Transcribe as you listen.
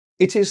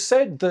It is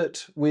said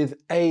that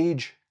with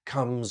age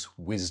comes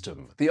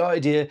wisdom. The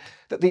idea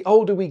that the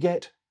older we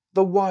get,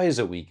 the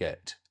wiser we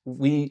get.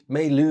 We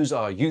may lose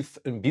our youth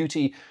and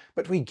beauty,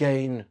 but we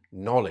gain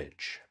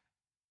knowledge.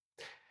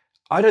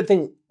 I don't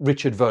think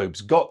Richard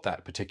Vobes got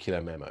that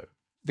particular memo,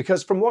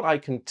 because from what I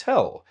can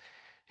tell,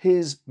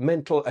 his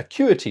mental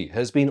acuity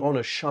has been on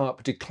a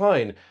sharp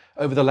decline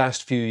over the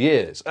last few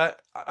years.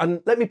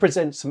 And let me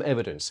present some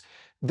evidence.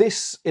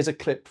 This is a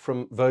clip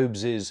from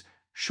Vobes's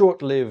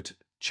short-lived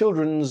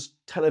children's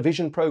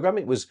television programme.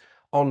 It was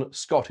on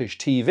Scottish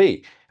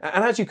TV.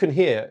 And as you can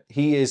hear,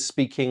 he is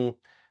speaking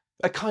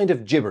a kind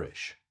of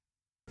gibberish.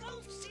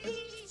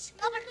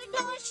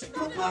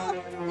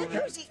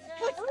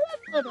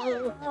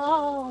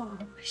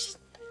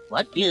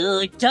 What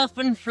you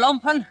duffin'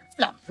 flompin',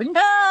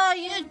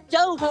 you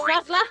dough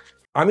rattler?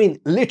 I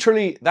mean,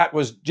 literally, that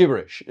was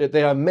gibberish.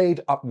 They are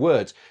made up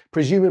words,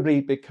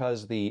 presumably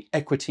because the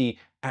Equity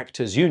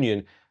Actors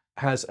Union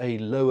has a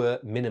lower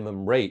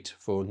minimum rate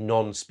for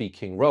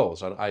non-speaking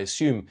roles. And I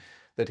assume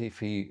that if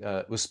he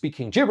was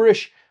speaking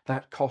gibberish,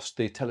 that cost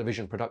the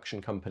television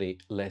production company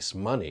less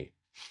money.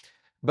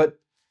 But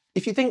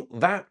if you think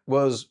that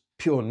was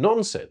pure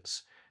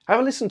nonsense, have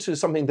a listen to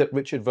something that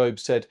Richard Vobes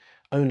said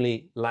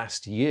only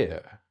last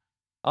year.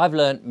 I've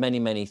learnt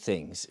many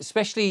things,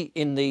 especially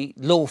in the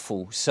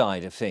lawful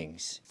side of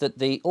things, that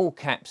the all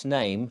caps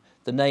name,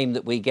 the name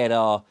that we get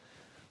our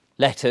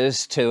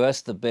letters to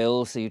us, the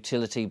bills, the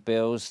utility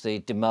bills, the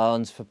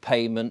demands for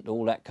payment,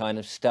 all that kind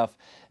of stuff,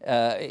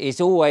 is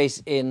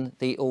always in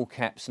the all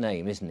caps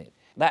name, isn't it?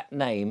 That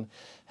name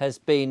has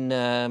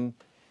been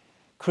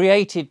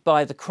created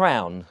by the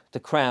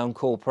Crown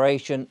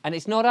Corporation, and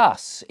it's not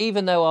us,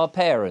 even though our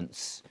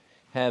parents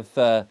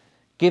have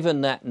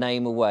given that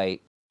name away.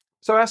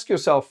 So ask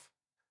yourself,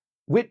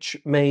 which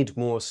made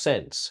more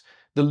sense?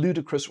 The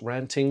ludicrous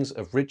rantings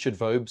of Richard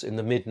Vobes in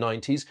the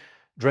mid-90s,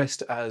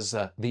 dressed as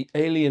the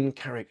alien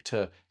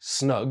character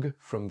Snug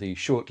from the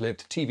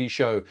short-lived TV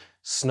show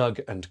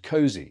Snug and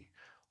Cozy,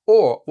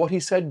 or what he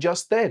said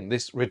just then,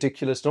 this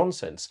ridiculous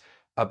nonsense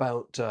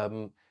about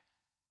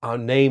our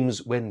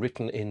names when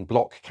written in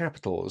block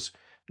capitals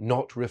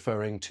not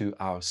referring to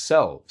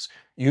ourselves.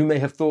 You may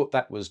have thought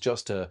that was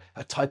just a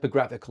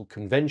typographical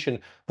convention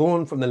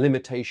born from the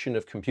limitation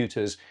of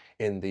computers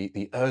in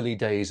the early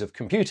days of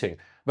computing.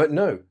 But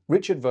no,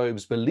 Richard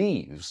Vobes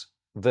believes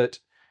that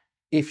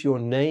if your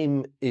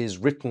name is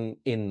written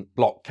in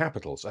block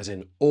capitals, as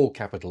in all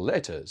capital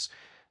letters,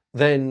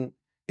 then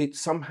it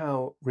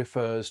somehow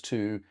refers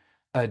to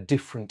a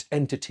different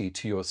entity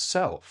to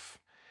yourself.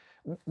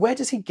 Where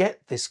does he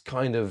get this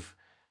kind of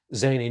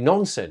zany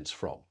nonsense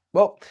from?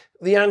 Well,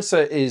 the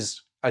answer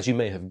is, as you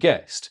may have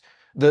guessed,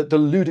 the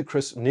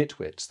ludicrous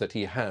nitwits that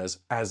he has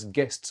as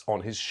guests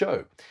on his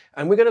show.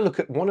 And we're going to look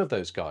at one of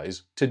those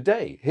guys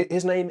today.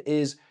 His name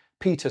is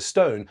Peter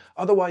Stone,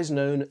 otherwise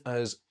known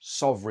as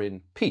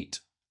Sovereign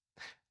Pete.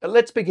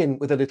 Let's begin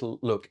with a little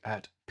look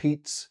at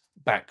Pete's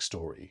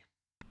backstory.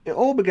 It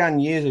all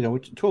began years ago. We're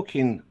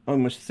talking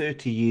almost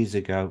 30 years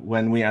ago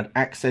when we had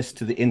access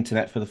to the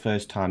internet for the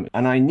first time.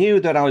 And I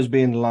knew that I was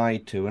being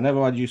lied to. Whenever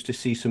I used to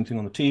see something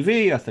on the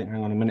TV, I think,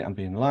 hang on a minute, I'm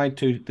being lied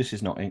to. This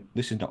is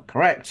not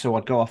correct. So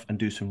I'd go off and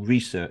do some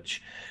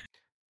research.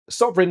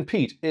 Sovereign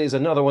Pete is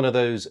another one of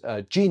those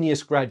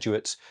genius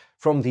graduates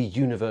from the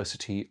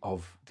University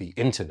of the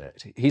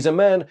Internet. He's a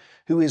man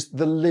who is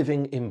the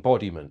living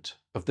embodiment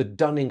of the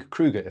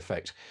Dunning-Kruger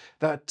effect,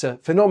 that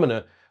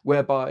phenomena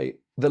whereby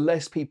the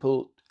less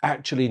people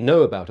actually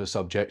know about a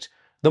subject,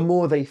 the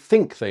more they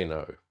think they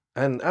know.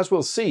 And as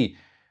we'll see,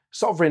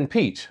 Sovereign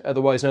Pete,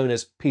 otherwise known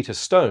as Peter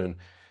Stone,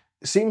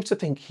 seems to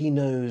think he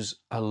knows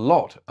a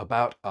lot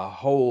about a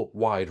whole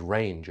wide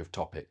range of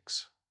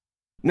topics.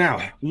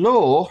 Now,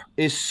 law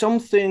is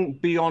something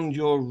beyond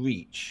your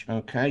reach,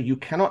 okay? You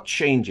cannot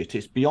change it.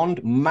 It's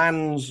beyond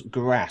man's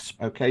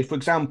grasp, okay? For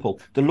example,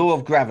 the law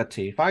of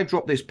gravity. If I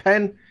drop this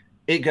pen,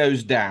 it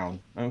goes down,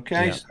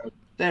 okay? Yeah. So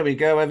there we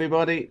go,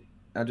 everybody.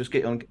 I'll just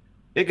get on.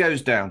 It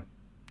goes down.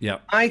 Yeah.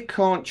 I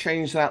can't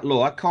change that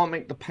law. I can't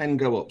make the pen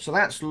go up. So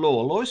that's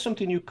law. Law is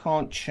something you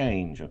can't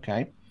change,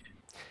 okay?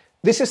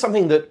 This is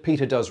something that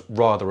Peter does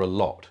rather a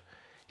lot.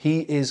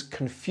 He is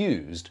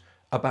confused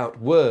about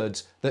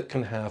words that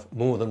can have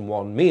more than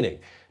one meaning.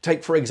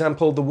 Take, for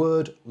example, the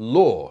word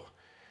law.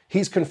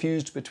 He's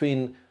confused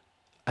between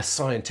a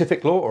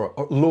scientific law or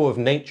a law of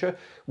nature,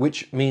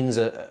 which means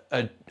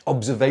an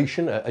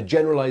observation, a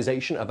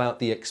generalization about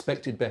the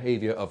expected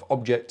behavior of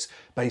objects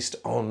based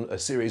on a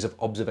series of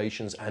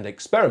observations and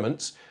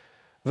experiments,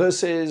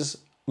 versus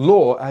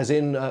law as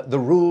in the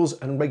rules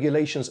and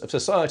regulations of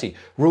society,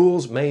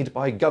 rules made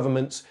by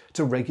governments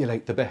to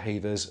regulate the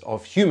behaviors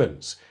of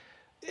humans.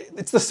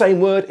 It's the same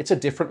word, it's a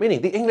different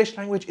meaning. The English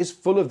language is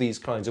full of these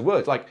kinds of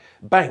words, like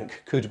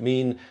bank could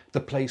mean the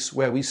place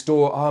where we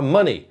store our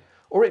money,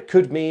 or it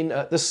could mean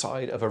the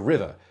side of a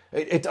river.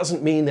 It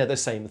doesn't mean they're the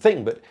same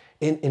thing, but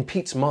in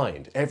Pete's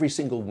mind, every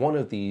single one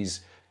of these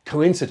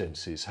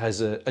coincidences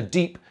has a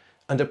deep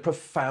and a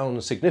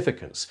profound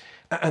significance.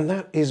 And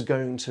that is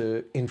going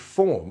to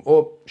inform,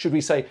 or should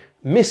we say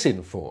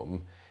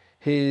misinform,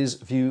 his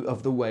view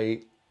of the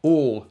way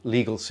all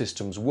legal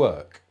systems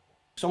work.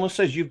 Someone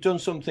says you've done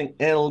something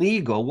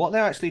illegal, what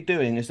they're actually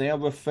doing is they are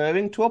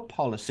referring to a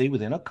policy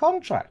within a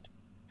contract.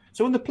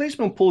 So when the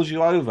policeman pulls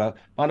you over,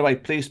 by the way,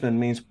 policeman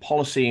means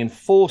policy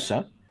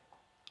enforcer.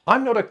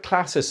 I'm not a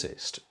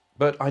classicist,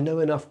 but I know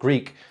enough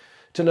Greek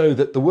to know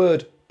that the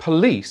word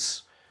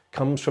police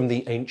comes from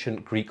the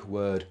ancient Greek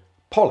word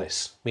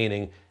polis,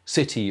 meaning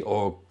city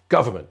or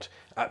government.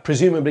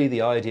 Presumably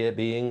the idea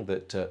being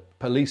that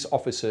police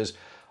officers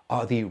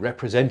are the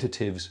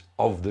representatives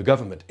of the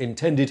government,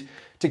 intended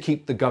to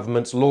keep the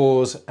government's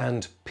laws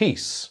and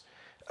peace.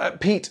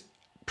 Pete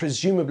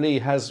presumably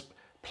has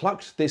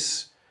plucked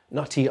this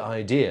nutty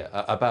idea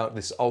about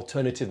this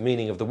alternative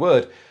meaning of the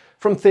word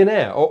from thin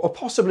air, or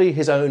possibly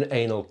his own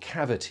anal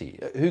cavity.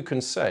 Who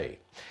can say?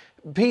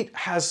 Pete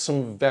has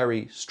some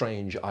very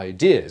strange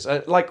ideas.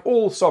 Like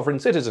all sovereign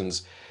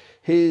citizens,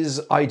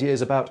 his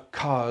ideas about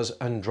cars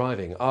and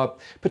driving are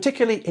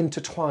particularly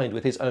intertwined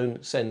with his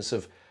own sense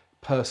of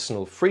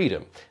personal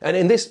freedom. And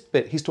in this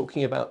bit, he's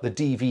talking about the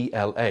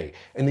DVLA.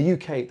 In the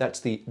UK, that's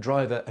the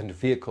Driver and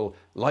Vehicle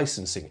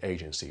Licensing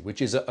Agency,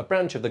 which is a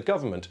branch of the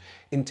government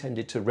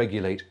intended to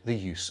regulate the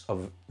use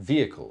of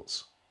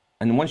vehicles.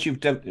 And once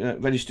you've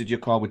registered your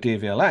car with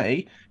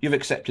DVLA, you've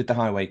accepted the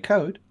highway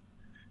code.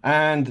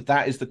 And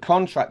that is the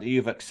contract that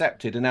you've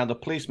accepted. And now the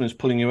policeman's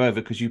pulling you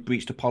over because you've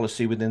breached a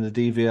policy within the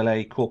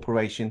DVLA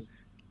corporation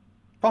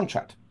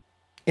contract.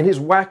 In his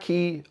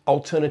wacky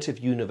alternative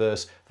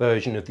universe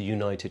version of the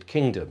United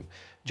Kingdom,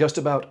 just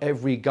about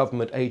every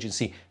government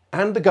agency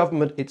and the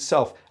government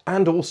itself,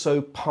 and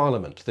also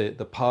Parliament,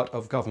 the part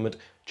of government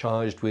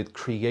charged with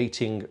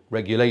creating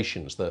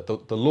regulations, the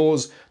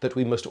laws that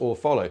we must all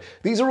follow.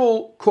 These are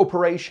all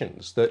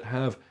corporations that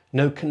have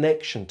no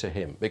connection to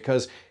him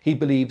because he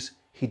believes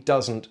he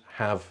doesn't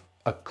have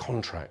a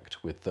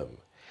contract with them.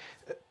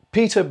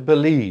 Peter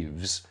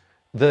believes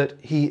that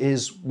he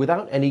is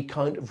without any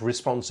kind of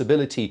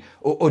responsibility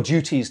or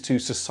duties to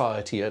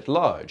society at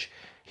large.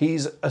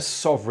 He's a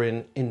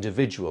sovereign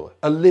individual,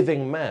 a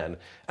living man,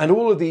 and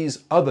all of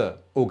these other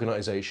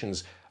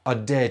organisations are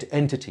dead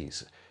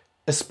entities,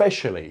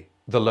 especially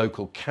the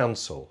local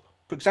council.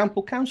 For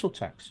example, council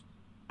tax.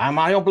 Am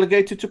I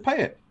obligated to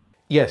pay it?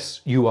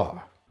 Yes, you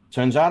are.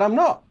 Turns out I'm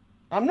not.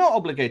 I'm not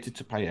obligated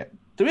to pay it.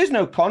 There is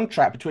no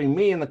contract between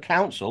me and the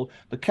council.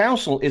 The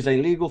council is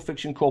a legal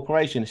fiction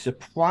corporation. It's a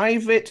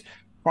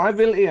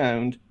privately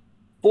owned,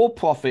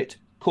 for-profit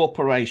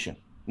corporation.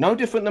 No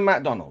different than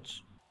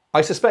McDonald's. I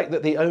suspect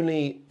that the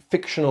only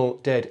fictional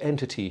dead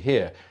entity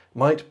here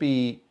might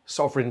be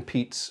Sovereign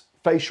Pete's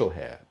facial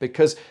hair,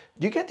 because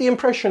you get the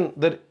impression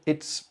that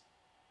it's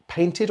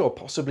painted or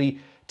possibly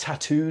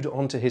tattooed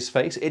onto his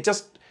face. It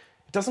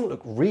doesn't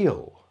look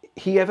real.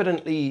 He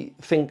evidently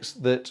thinks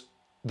that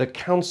the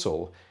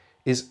council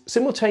is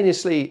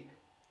simultaneously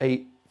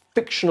a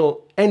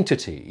fictional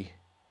entity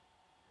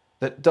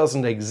that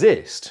doesn't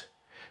exist,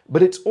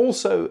 but it's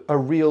also a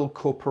real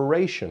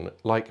corporation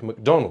like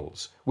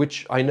McDonald's,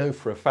 which I know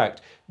for a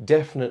fact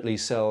definitely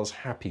sells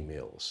Happy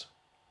Meals.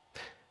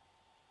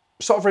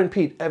 Sovereign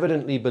Pete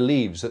evidently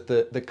believes that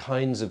the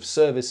kinds of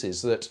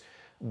services that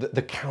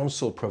the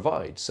council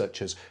provides,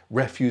 such as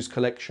refuse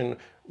collection,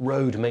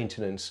 road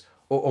maintenance,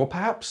 or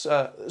perhaps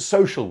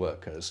social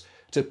workers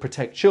to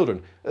protect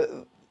children,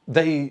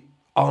 they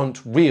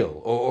aren't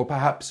real, or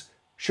perhaps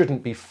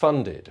shouldn't be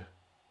funded.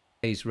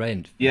 Pays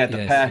rent. Yeah,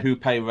 the pair who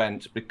pay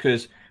rent,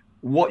 because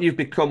what you've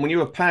become when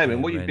you're a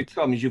parent, what you've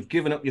become is you've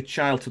given up your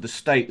child to the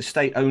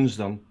state owns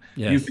them.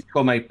 Yes. You've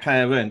become a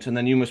parent, and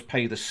then you must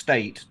pay the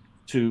state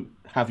to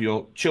have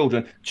your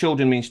children.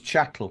 Children means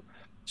chattel.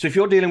 So if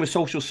you're dealing with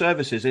social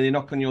services and they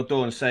knock on your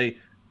door and say,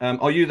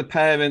 are you the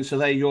parents, are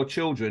they your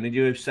children? And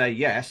you say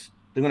yes,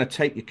 they're going to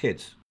take your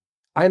kids.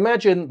 I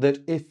imagine that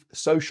if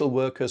social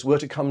workers were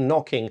to come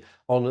knocking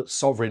on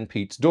Sovereign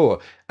Pete's door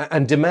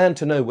and demand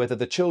to know whether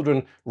the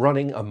children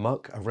running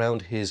amok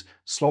around his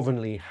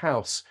slovenly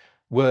house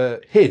were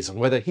his and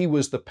whether he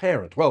was the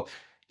parent, well,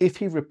 if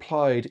he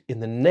replied in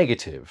the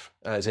negative,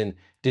 as in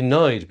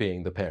denied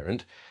being the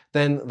parent,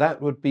 then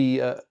that would be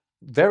a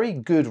very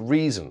good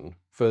reason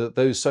for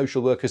those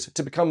social workers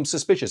to become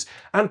suspicious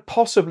and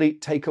possibly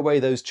take away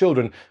those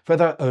children for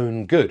their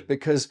own good,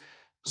 because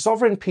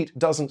Sovereign Pete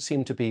doesn't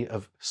seem to be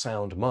of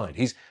sound mind.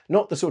 He's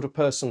not the sort of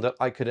person that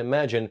I could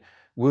imagine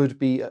would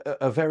be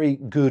a very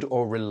good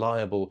or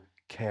reliable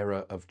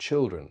carer of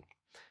children.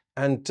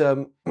 And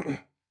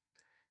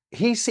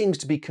he seems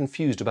to be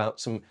confused about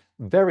some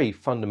very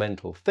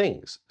fundamental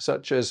things,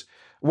 such as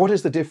what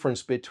is the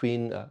difference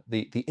between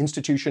the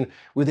institution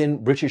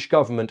within British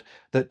government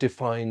that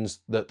defines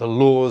the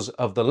laws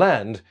of the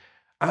land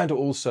and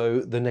also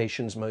the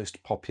nation's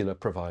most popular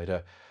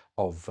provider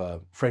of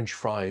French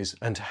fries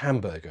and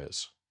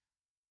hamburgers.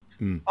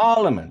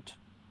 Parliament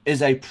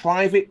is a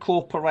private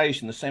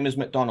corporation, the same as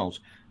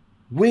McDonald's.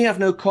 We have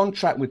no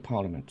contract with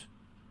Parliament.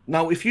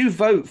 Now, if you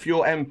vote for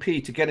your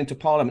MP to get into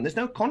Parliament, there's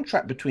no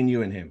contract between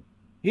you and him.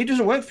 He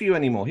doesn't work for you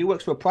anymore. He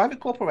works for a private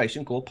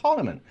corporation called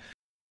Parliament.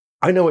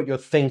 I know what you're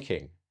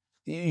thinking.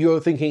 You're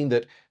thinking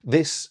that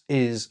this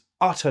is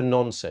utter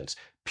nonsense,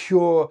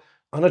 pure,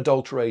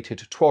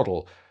 unadulterated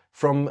twaddle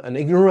from an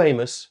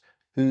ignoramus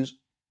whose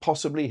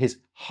possibly his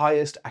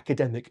highest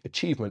academic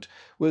achievement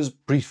was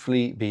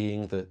briefly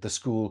being the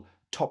school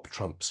top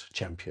trumps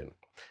champion.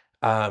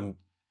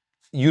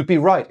 You'd be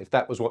right if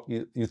that was what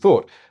you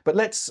thought, but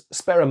let's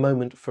spare a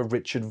moment for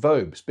Richard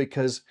Vobes,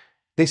 because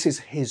this is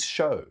his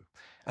show.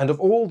 And of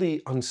all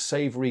the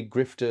unsavoury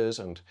grifters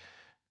and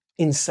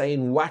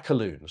insane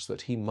whackaloons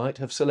that he might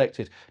have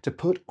selected to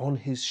put on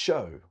his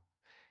show,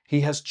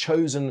 he has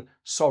chosen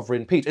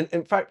Sovereign Pete. And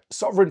in fact,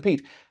 Sovereign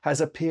Pete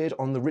has appeared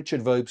on the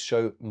Richard Vobes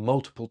show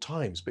multiple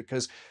times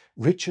because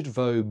Richard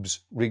Vobes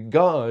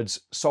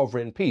regards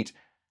Sovereign Pete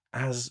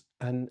as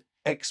an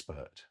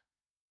expert.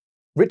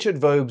 Richard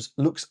Vobes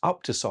looks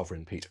up to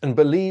Sovereign Pete and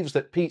believes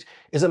that Pete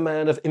is a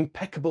man of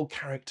impeccable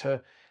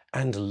character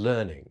and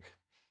learning.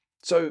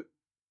 So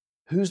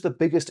who's the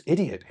biggest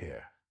idiot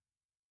here?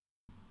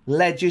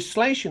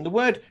 Legislation. The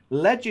word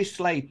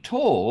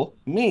legislator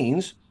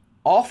means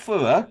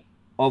offerer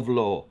of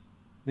law.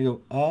 You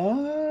go,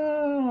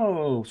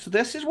 oh, so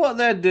this is what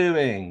they're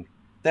doing.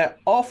 They're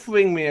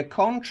offering me a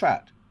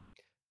contract.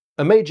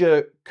 A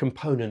major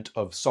component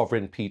of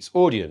Sovereign Pete's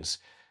audience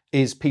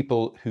is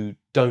people who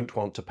don't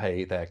want to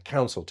pay their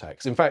council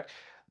tax. In fact,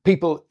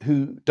 people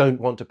who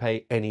don't want to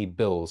pay any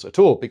bills at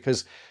all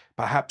because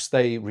perhaps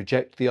they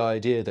reject the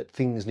idea that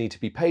things need to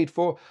be paid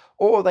for,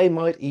 or they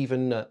might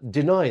even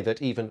deny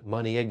that even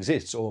money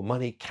exists or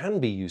money can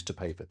be used to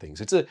pay for things.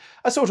 It's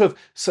a sort of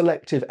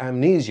selective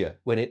amnesia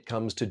when it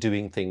comes to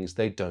doing things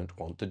they don't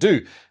want to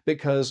do,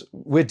 because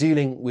we're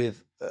dealing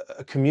with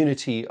a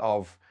community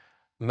of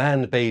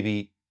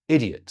man-baby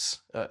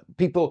idiots,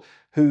 people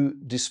who,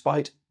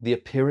 despite the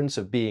appearance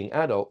of being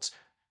adults,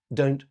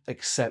 don't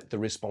accept the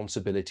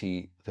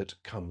responsibility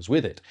that comes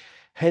with it.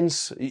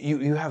 Hence,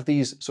 you have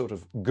these sort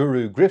of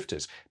guru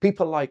grifters,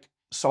 people like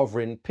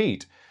Sovereign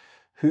Pete,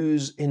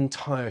 whose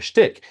entire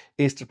shtick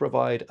is to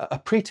provide a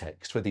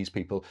pretext for these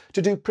people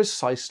to do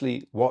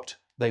precisely what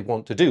they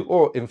want to do,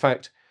 or in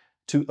fact,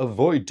 to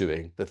avoid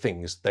doing the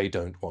things they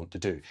don't want to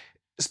do,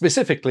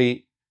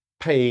 specifically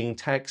paying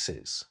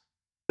taxes.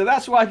 So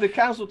that's why the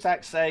council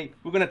tax say,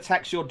 we're going to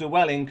tax your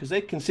dwelling because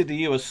they consider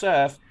you a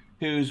serf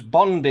who's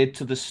bonded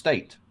to the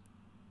state.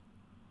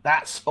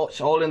 That's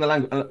it's all in the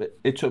language.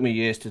 It took me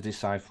years to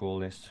decipher all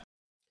this.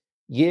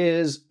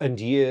 Years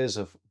and years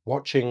of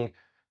watching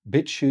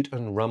BitChute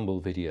and Rumble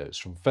videos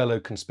from fellow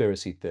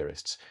conspiracy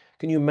theorists.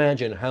 Can you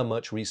imagine how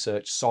much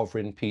research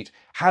Sovereign Pete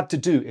had to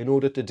do in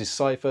order to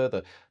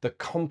decipher the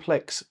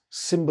complex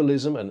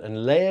symbolism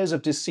and layers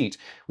of deceit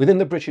within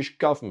the British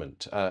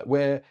government,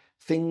 where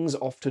things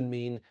often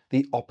mean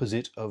the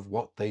opposite of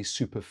what they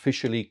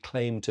superficially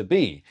claim to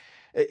be?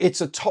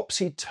 It's a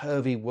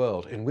topsy-turvy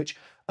world in which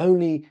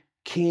only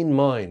keen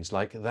minds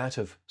like that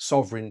of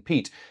Sovereign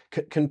Pete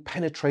can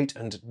penetrate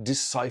and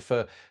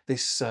decipher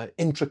this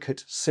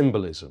intricate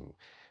symbolism.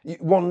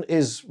 One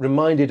is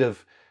reminded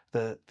of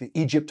the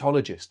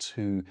Egyptologists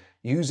who,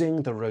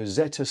 using the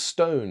Rosetta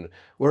Stone,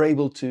 were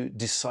able to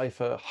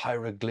decipher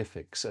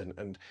hieroglyphics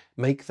and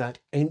make that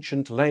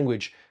ancient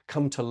language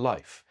come to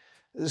life.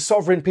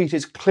 Sovereign Pete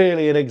is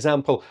clearly an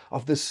example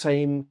of the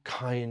same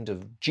kind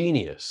of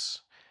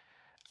genius.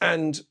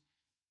 And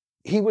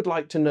he would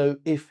like to know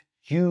if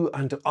you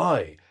and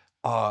I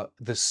are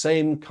the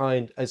same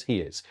kind as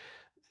he is.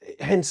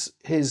 Hence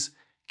his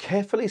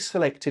carefully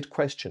selected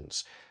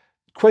questions,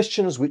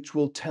 questions which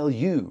will tell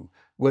you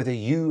whether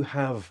you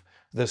have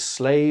the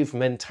slave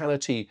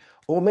mentality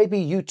or maybe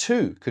you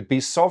too could be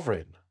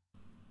sovereign.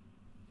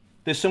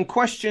 There's some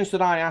questions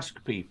that I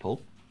ask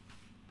people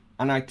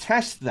and I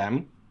test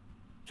them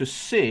to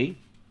see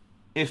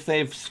if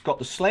they've got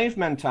the slave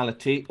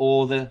mentality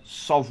or the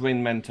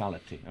sovereign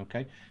mentality,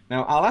 okay?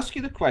 Now, I'll ask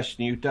you the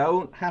question. You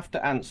don't have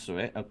to answer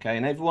it, okay?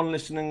 And everyone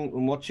listening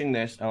and watching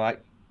this, all right,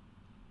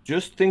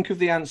 just think of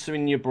the answer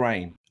in your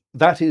brain.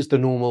 That is the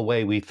normal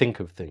way we think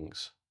of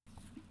things.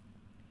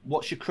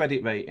 What's your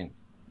credit rating?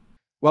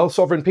 Well,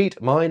 Sovereign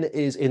Pete, mine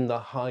is in the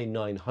high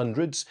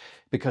 900s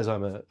because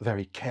I'm a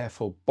very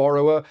careful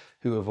borrower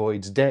who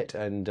avoids debt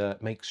and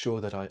makes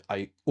sure that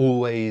I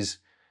always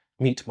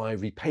meet my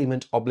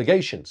repayment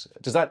obligations.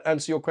 Does that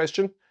answer your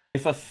question?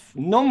 If a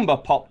number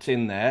popped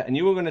in there and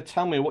you were going to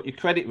tell me what your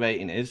credit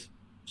rating is,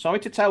 sorry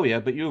to tell you,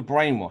 but you're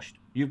brainwashed.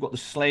 You've got the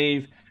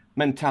slave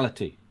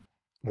mentality.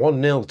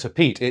 1-0 to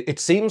Pete. It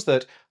seems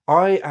that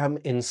I am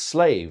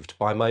enslaved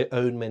by my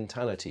own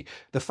mentality.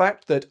 The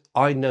fact that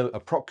I know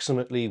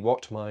approximately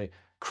what my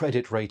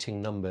credit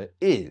rating number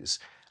is,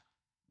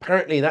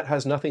 apparently that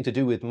has nothing to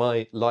do with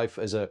my life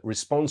as a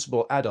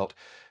responsible adult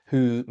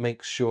who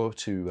makes sure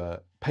to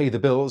pay the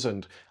bills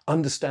and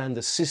understand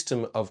the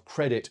system of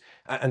credit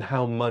and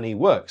how money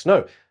works.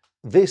 No,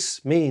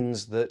 this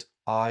means that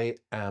I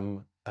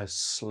am a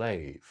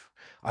slave.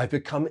 I've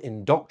become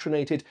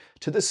indoctrinated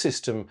to the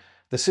system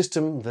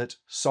that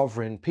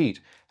Sovereign Pete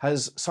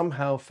has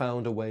somehow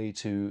found a way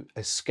to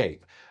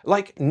escape.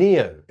 Like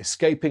Neo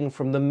escaping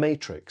from the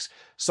Matrix,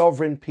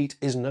 Sovereign Pete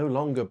is no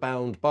longer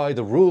bound by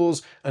the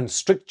rules and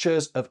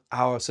strictures of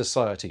our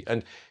society,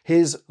 and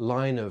his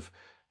line of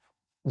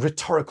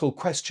rhetorical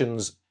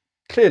questions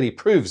clearly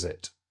proves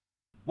it.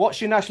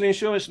 What's your national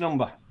insurance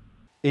number?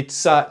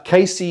 It's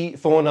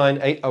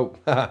KC498. Oh,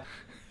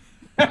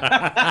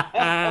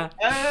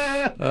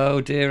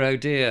 Oh dear, oh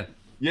dear.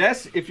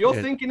 Yes, if you're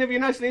thinking of your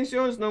national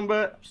insurance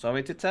number,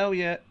 sorry to tell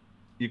you,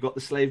 you've got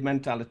the slave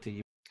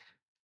mentality.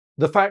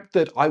 the fact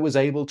that I was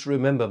able to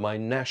remember my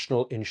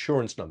national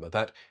insurance number,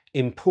 that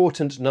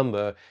important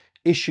number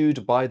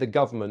issued by the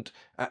government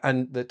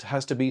and that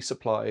has to be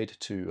supplied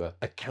to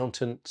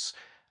accountants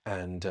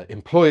and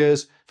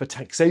employers for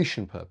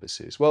taxation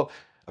purposes. Well,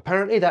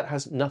 apparently that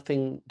has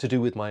nothing to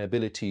do with my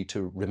ability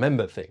to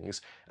remember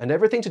things and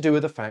everything to do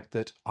with the fact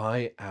that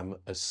I am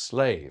a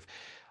slave.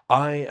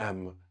 I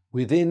am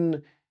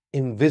within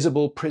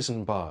invisible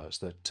prison bars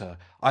that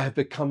I have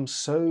become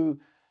so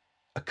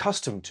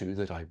accustomed to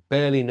that I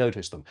barely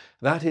notice them.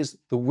 That is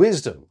the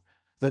wisdom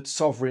that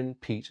Sovereign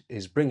Pete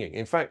is bringing.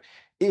 In fact,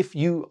 if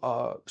you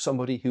are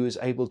somebody who is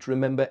able to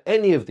remember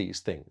any of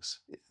these things,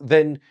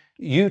 then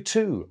you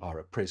too are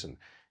a prison.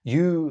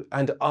 You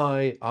and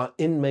I are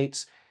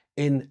inmates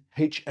in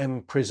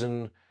HM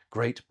Prison,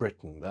 Great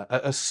Britain,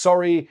 a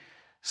sorry,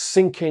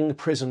 sinking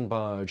prison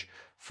barge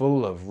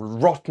full of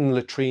rotten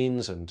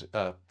latrines and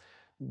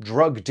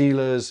drug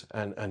dealers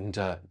and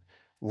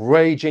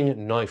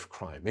raging knife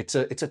crime. It's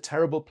a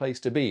terrible place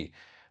to be.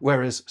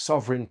 Whereas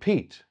Sovereign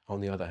Pete,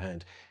 on the other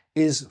hand,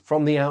 is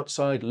from the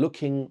outside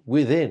looking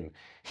within.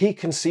 He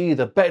can see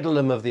the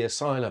bedlam of the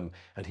asylum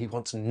and he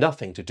wants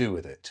nothing to do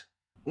with it.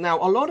 Now,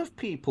 a lot of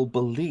people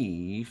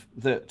believe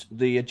that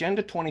the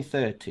Agenda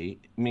 2030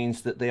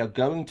 means that they are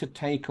going to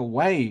take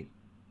away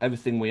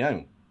everything we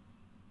own.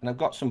 And I've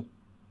got some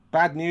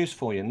bad news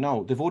for you.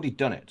 No, they've already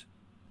done it.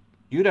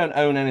 You don't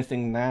own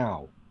anything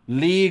now,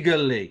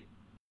 legally.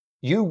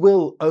 You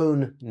will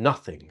own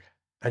nothing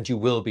and you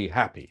will be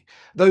happy.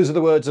 Those are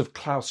the words of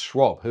Klaus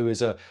Schwab, who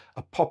is a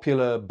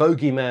popular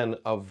bogeyman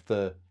of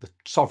the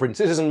sovereign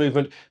citizen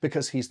movement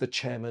because he's the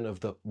chairman of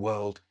the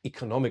World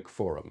Economic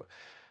Forum.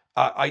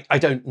 I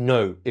don't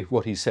know if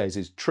what he says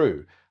is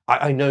true.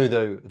 I know,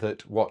 though,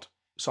 that what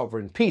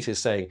Sovereign Pete is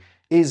saying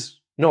is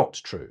not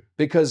true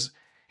because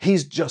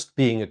he's just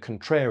being a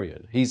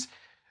contrarian. He's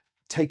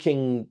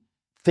taking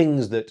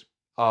things that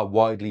are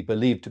widely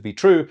believed to be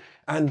true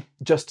and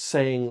just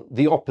saying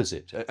the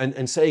opposite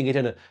and saying it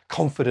in a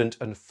confident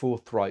and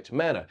forthright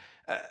manner.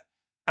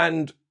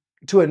 And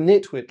to a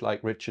nitwit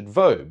like Richard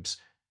Vobes,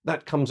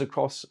 that comes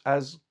across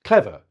as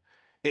clever.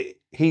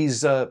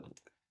 He's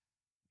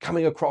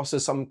coming across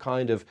as some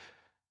kind of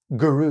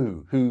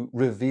guru who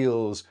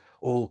reveals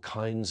all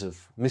kinds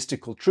of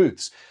mystical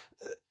truths.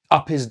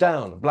 Up is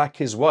down, black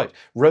is white,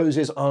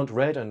 roses aren't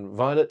red and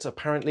violets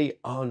apparently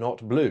are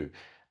not blue.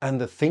 And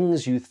the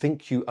things you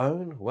think you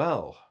own,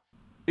 well...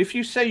 If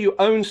you say you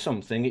own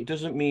something, it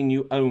doesn't mean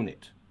you own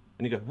it.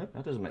 And you go, huh?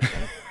 That doesn't make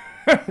sense.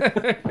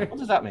 What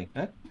does that mean?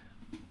 Huh?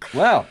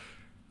 Well,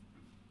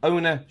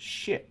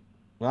 ownership,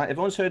 right?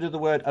 Everyone's heard of the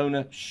word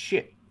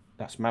ownership.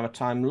 That's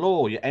maritime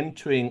law. You're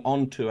entering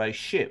onto a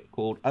ship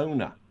called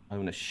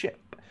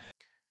ownership.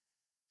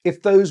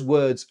 If those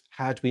words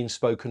had been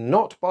spoken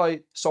not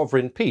by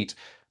Sovereign Pete,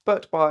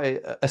 but by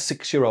a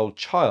 6-year-old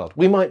child,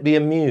 we might be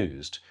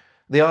amused.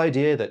 The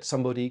idea that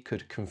somebody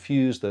could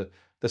confuse the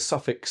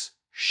suffix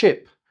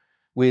ship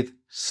with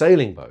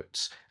sailing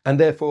boats and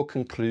therefore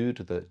conclude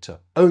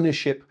that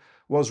ownership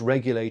was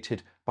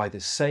regulated by the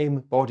same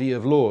body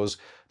of laws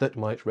that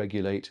might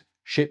regulate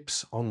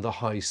ships on the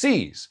high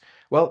seas.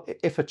 Well,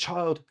 if a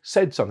child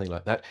said something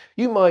like that,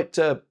 you might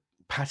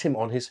pat him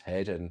on his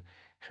head and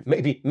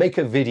maybe make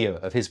a video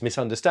of his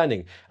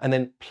misunderstanding and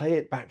then play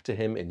it back to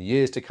him in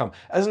years to come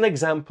as an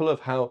example of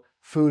how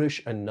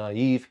foolish and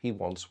naive he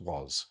once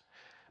was.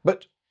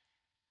 But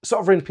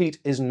Sovereign Pete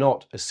is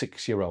not a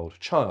 6-year-old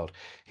child.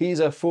 He's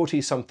a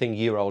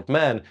 40-something-year-old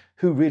man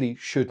who really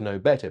should know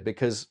better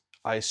because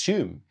I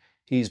assume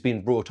he's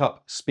been brought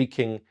up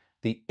speaking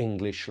the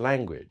English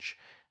language.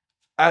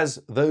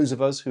 As those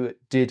of us who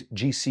did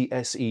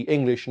GCSE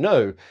English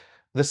know,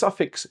 the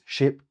suffix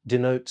ship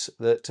denotes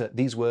that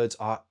these words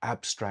are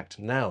abstract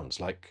nouns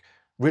like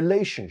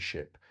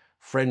relationship,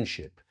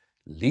 friendship,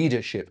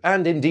 leadership,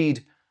 and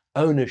indeed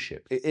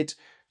ownership. It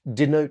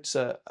denotes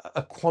a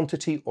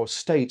quantity or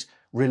state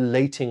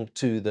relating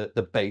to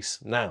the base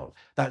noun.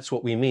 That's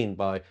what we mean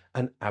by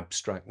an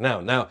abstract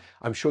noun. Now,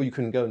 I'm sure you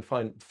can go and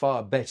find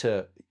far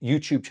better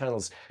YouTube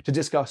channels to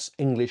discuss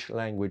English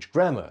language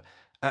grammar.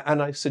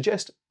 And I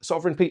suggest,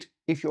 Sovereign Pete,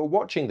 if you're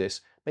watching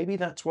this, maybe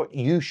that's what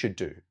you should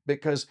do,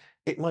 because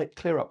it might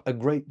clear up a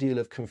great deal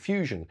of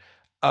confusion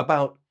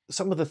about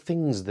some of the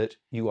things that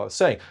you are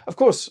saying. Of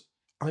course,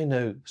 I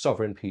know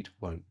Sovereign Pete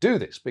won't do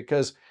this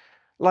because,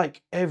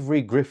 like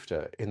every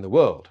grifter in the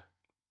world,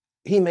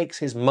 he makes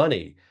his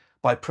money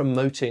by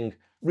promoting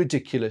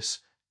ridiculous,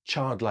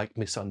 childlike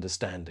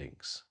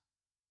misunderstandings.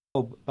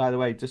 Oh, by the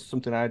way, just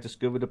something I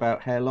discovered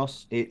about hair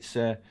loss. It's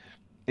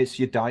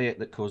your diet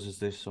that causes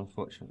this,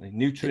 unfortunately.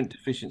 Nutrient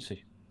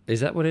deficiency. Is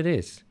that what it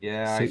is?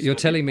 Yeah. So you're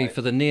telling me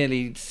for the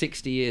nearly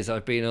 60 years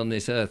I've been on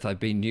this earth, I've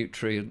been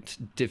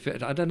nutrient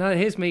deficient. I don't know.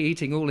 Here's me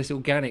eating all this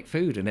organic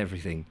food and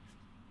everything.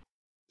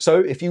 So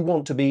if you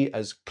want to be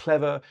as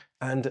clever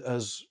and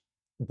as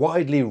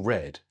widely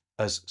read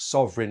as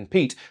Sovereign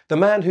Pete, the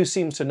man who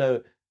seems to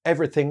know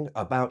everything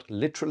about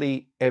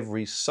literally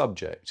every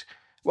subject,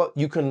 well,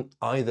 you can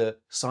either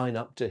sign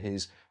up to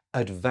his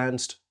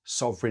advanced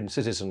sovereign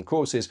citizen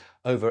courses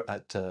over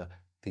at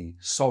the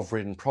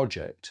Sovereign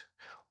Project,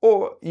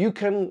 or you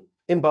can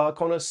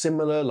embark on a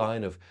similar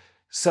line of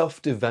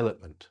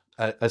self-development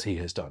as he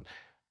has done,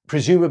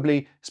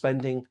 presumably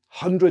spending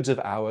hundreds of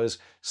hours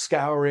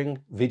scouring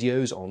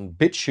videos on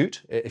BitChute.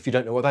 If you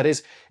don't know what that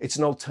is, it's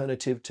an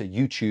alternative to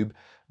YouTube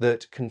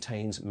that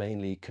contains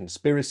mainly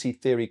conspiracy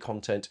theory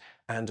content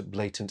and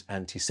blatant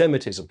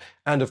anti-Semitism,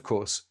 and of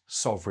course,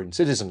 sovereign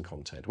citizen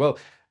content. Well,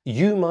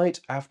 you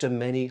might, after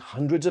many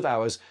hundreds of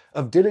hours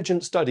of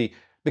diligent study,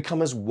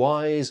 become as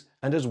wise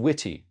and as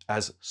witty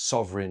as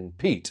Sovereign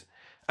Pete.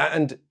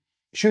 And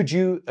should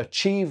you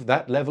achieve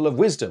that level of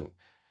wisdom,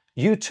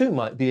 you too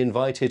might be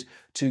invited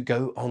to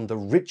go on the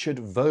Richard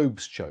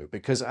Vobes show,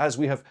 because as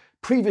we have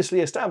previously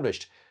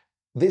established,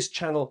 this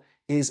channel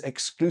is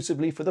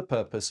exclusively for the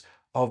purpose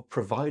of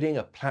providing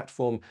a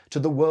platform to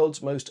the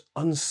world's most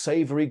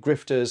unsavoury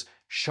grifters,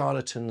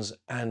 charlatans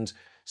and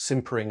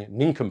simpering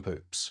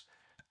nincompoops.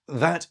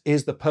 That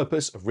is the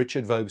purpose of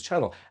Richard Vobes'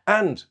 channel.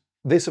 And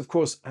this, of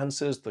course,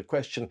 answers the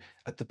question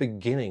at the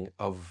beginning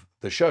of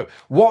the show.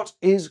 What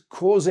is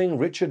causing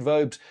Richard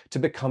Vobes to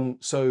become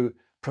so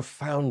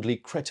profoundly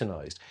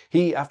cretinized?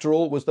 He, after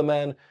all, was the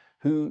man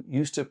who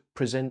used to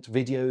present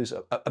videos,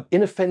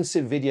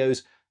 inoffensive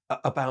videos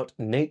about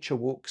nature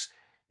walks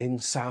in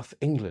South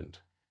England.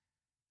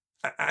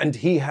 And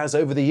he has,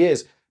 over the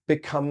years,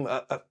 become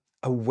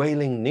a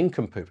wailing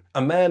nincompoop,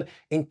 a man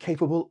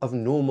incapable of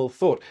normal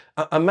thought,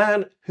 a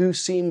man who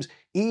seems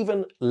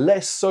even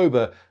less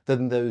sober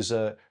than those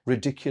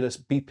ridiculous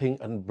beeping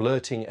and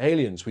blurting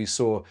aliens we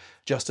saw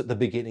just at the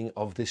beginning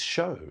of this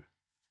show.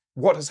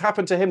 What has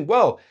happened to him?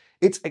 Well,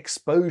 it's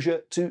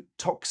exposure to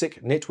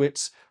toxic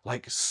nitwits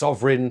like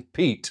Sovereign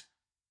Pete.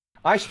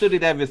 I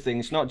studied everything.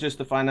 It's not just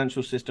the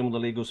financial system or the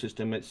legal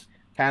system. It's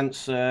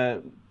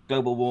cancer,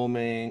 global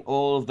warming,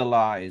 all of the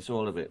lies,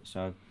 all of it.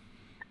 So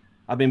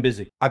I've been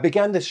busy. I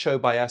began this show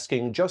by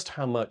asking just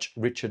how much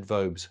Richard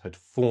Vobes had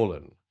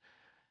fallen.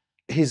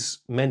 His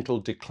mental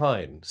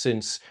decline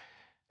since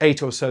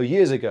 8 or so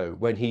years ago,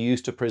 when he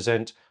used to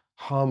present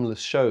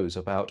harmless shows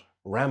about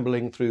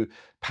rambling through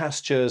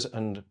pastures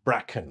and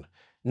bracken,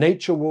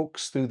 nature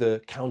walks through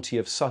the county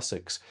of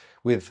Sussex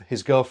with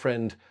his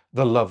girlfriend,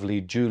 the lovely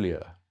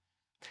Julia.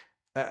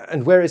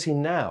 And where is he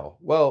now?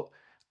 Well,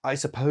 I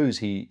suppose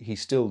he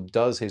still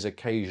does his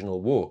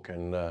occasional walk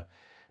and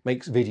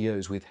makes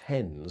videos with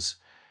hens,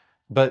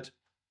 but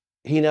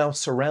he now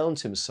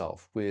surrounds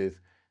himself with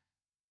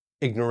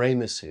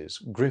ignoramuses,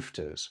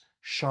 grifters,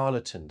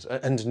 charlatans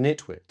and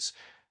nitwits,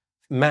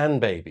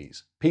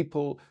 man-babies,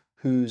 people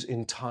whose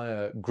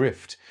entire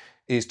grift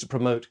is to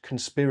promote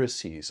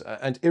conspiracies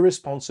and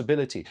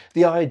irresponsibility,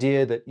 the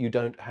idea that you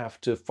don't have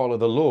to follow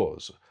the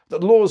laws,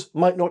 that laws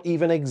might not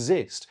even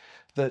exist,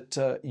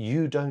 that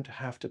you don't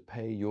have to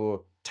pay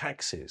your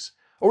taxes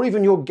or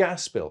even your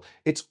gas bill.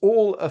 It's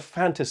all a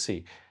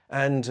fantasy,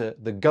 and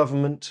the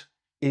government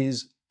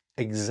is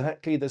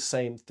exactly the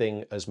same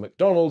thing as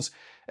McDonald's,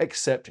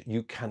 except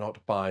you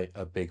cannot buy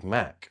a Big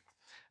Mac.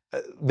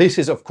 This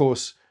is, of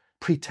course,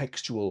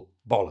 pretextual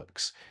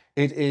bollocks.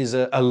 It is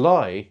a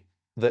lie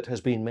that has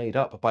been made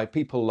up by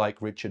people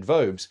like Richard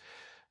Vobes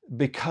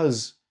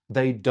because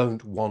they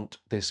don't want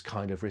this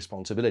kind of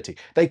responsibility.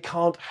 They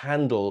can't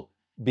handle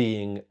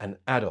being an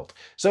adult.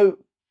 So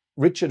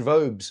Richard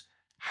Vobes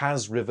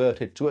has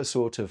reverted to a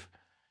sort of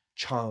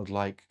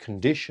childlike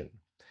condition.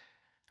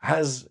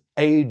 Has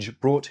age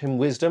brought him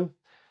wisdom?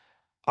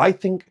 I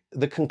think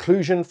the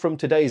conclusion from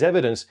today's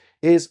evidence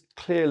is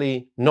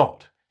clearly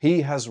not.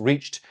 He has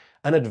reached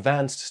an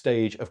advanced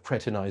stage of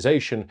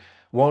cretinization,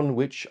 one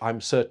which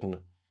I'm certain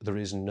there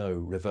is no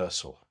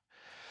reversal.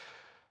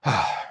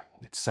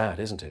 It's sad,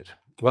 isn't it?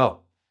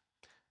 Well,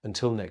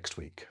 until next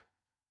week.